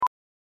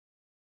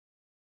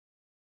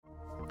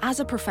As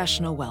a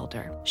professional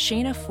welder,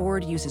 Shayna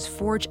Ford uses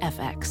Forge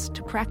FX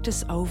to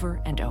practice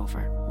over and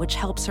over, which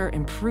helps her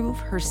improve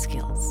her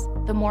skills.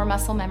 The more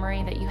muscle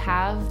memory that you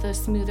have, the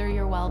smoother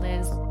your weld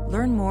is.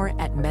 Learn more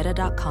at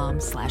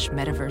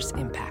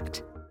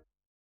meta.com/metaverseimpact.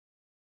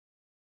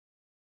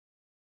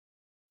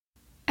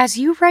 As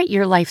you write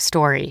your life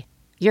story,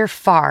 you're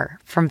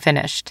far from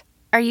finished.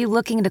 Are you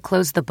looking to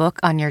close the book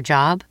on your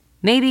job?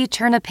 Maybe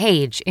turn a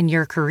page in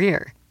your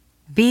career?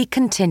 Be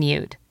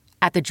continued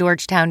at the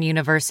Georgetown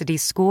University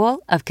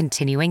School of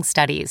Continuing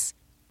Studies.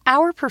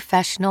 Our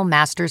professional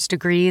master's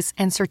degrees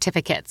and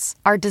certificates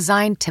are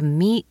designed to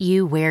meet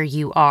you where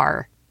you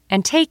are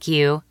and take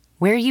you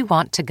where you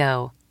want to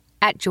go.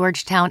 At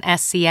Georgetown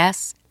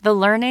SCS, the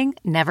learning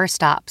never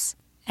stops,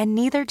 and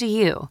neither do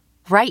you.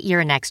 Write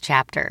your next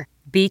chapter.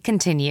 Be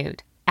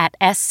continued at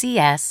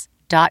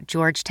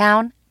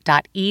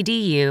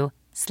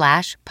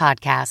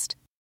scs.georgetown.edu/podcast.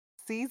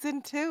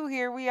 Season 2,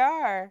 here we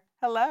are.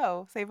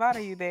 Hello. Savon, are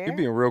you there? You're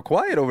being real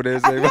quiet over there,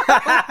 Savon.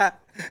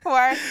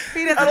 Or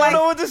he doesn't I don't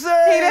know what to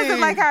say. He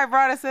doesn't like how I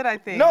brought us in, I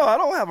think. No, I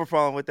don't have a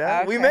problem with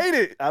that. Okay. We made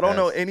it. I don't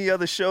know any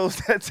other shows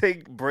that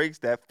take breaks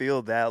that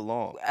feel that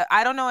long.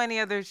 I don't know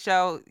any other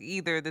show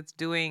either that's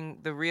doing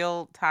the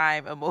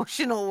real-time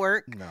emotional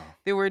work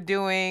that we're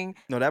doing.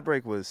 No, that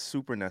break was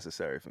super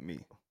necessary for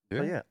me.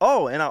 Yeah. Yeah.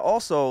 Oh, and I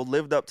also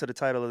lived up to the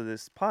title of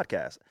this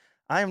podcast.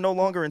 I am no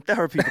longer in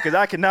therapy because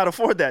I cannot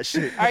afford that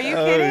shit. Are you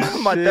kidding?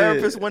 My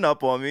therapist went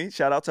up on me.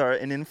 Shout out to her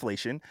in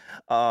inflation.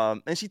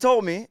 And she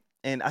told me,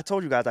 and I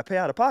told you guys, I pay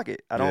out of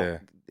pocket. I don't. Yeah.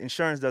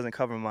 Insurance doesn't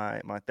cover my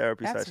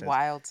therapy That's sessions.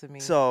 wild to me.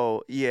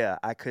 So yeah,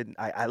 I couldn't.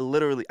 I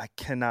literally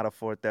cannot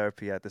afford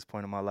therapy at this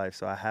point in my life.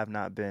 So I have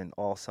not been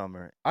all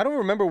summer. I don't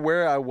remember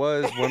where I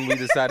was when we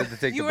decided to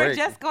take you the break. were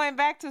just going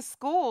back to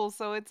school,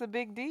 so it's a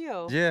big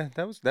deal. Yeah,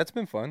 that's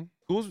been fun.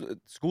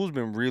 School's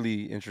been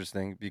really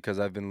interesting because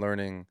I've been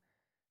learning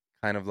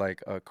kind of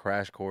like a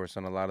crash course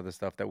on a lot of the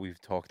stuff that we've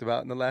talked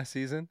about in the last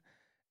season,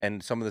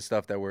 and some of the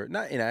stuff that were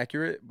not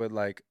inaccurate, but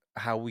like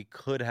how we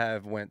could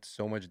have went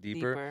so much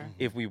deeper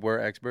if we were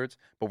experts,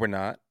 but we're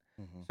not.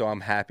 So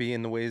I'm happy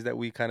in the ways that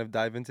we kind of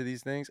dive into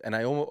these things, and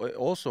it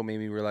also made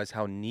me realize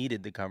how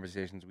needed the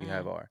conversations we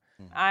have are.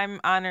 I'm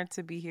honored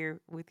to be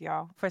here with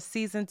y'all for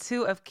season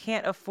 2 of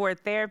Can't Afford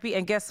Therapy.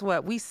 And guess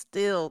what? We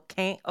still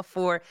can't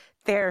afford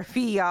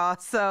therapy, y'all.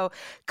 So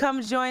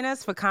come join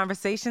us for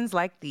conversations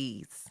like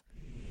these.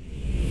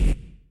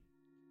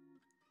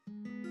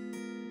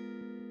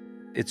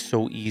 It's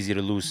so easy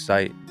to lose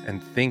sight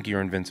and think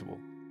you're invincible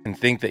and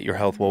think that your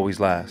health will always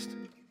last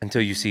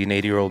until you see an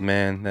 80-year-old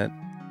man that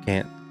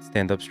can't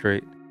stand up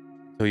straight,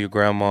 until your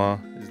grandma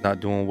is not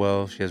doing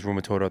well, she has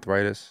rheumatoid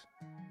arthritis,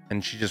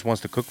 and she just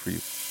wants to cook for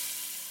you,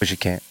 but she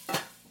can't.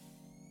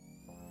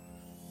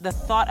 The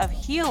thought of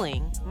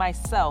healing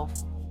myself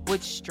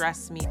would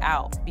stress me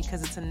out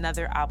because it's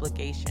another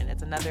obligation.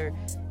 It's another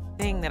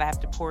thing that I have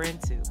to pour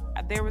into.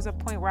 There was a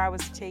point where I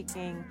was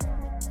taking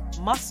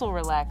muscle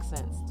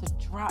relaxants to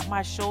drop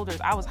my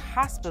shoulders. I was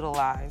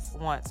hospitalized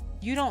once.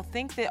 You don't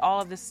think that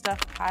all of this stuff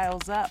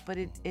piles up, but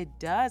it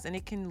does, and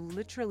it can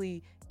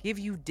literally give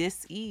you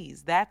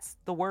dis-ease. That's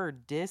the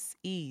word,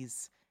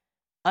 dis-ease.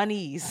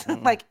 Unease,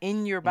 like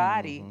in your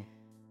body.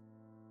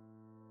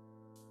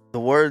 The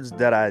words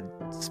that I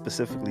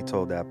specifically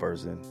told that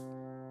person,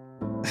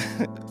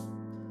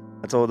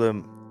 I told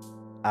them,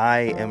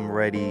 I am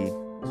ready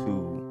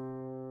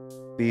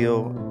to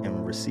feel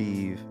and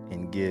receive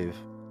and give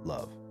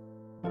love.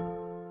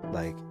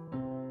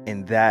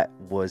 And that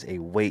was a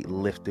weight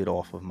lifted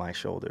off of my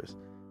shoulders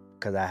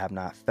because I have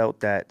not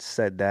felt that,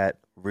 said that,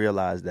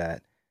 realized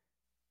that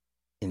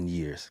in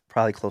years,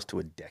 probably close to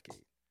a decade.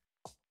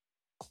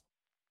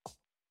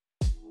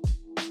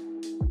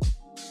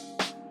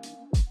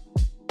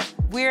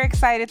 We're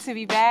excited to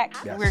be back.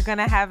 Yes. We're going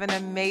to have an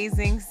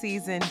amazing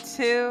season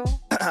 2.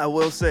 I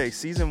will say,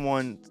 season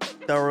 1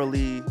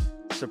 thoroughly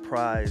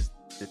surprised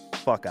the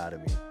fuck out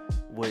of me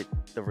with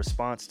the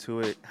response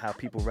to it, how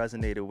people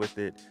resonated with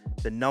it,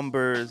 the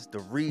numbers, the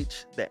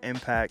reach, the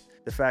impact,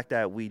 the fact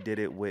that we did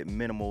it with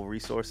minimal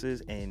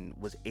resources and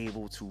was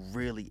able to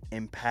really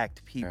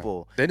impact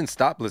people. Yeah. They didn't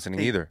stop listening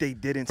either. They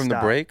didn't From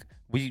stop. the break,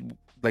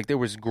 there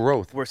was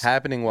growth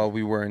happening while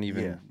we weren't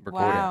even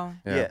recording. Wow.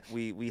 Yeah,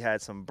 we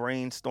had some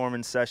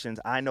brainstorming sessions.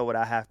 I know what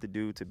I have to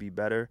do to be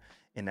better,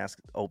 and that's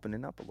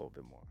opening up a little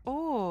bit more.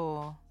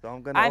 Ooh. So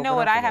I'm gonna. I know open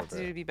what up a I little have to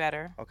bit. do to be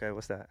better. Okay,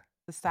 what's that?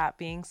 To stop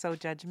being so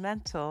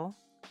judgmental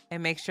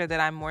and make sure that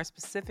I'm more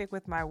specific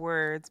with my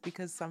words,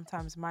 because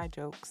sometimes my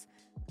jokes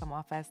come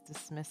off as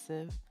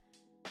dismissive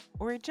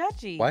or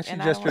judgy. Why'd she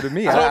and gesture to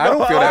me? I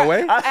don't feel that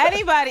way.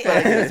 Anybody,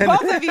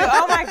 both of you.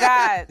 Oh my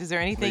God. Is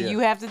there anything you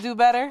have to do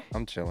better?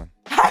 I'm chilling.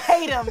 I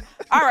hate him.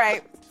 All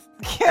right.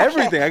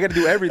 Everything. I got to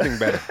do everything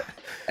better.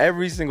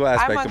 Every single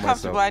aspect I'm of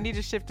uncomfortable. myself. I need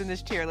to shift in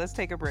this chair. Let's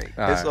take a break.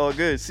 It's all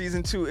good.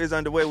 Season 2 is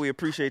underway. We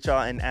appreciate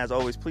y'all. And as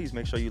always, please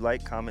make sure you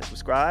like, comment,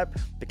 subscribe.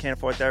 The Can't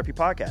Afford Therapy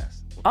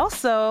podcast.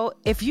 Also,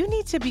 if you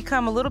need to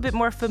become a little bit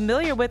more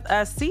familiar with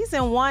us,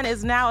 season 1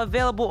 is now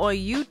available on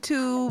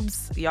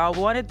YouTube's. Y'all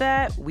wanted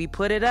that? We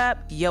put it up.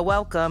 You're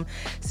welcome.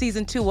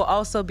 Season 2 will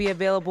also be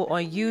available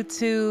on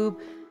YouTube.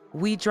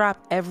 We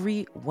drop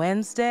every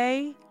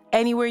Wednesday,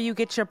 anywhere you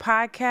get your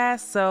podcasts.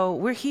 So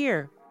we're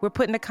here. We're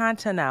putting the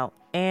content out.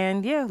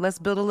 And yeah, let's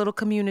build a little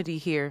community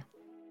here.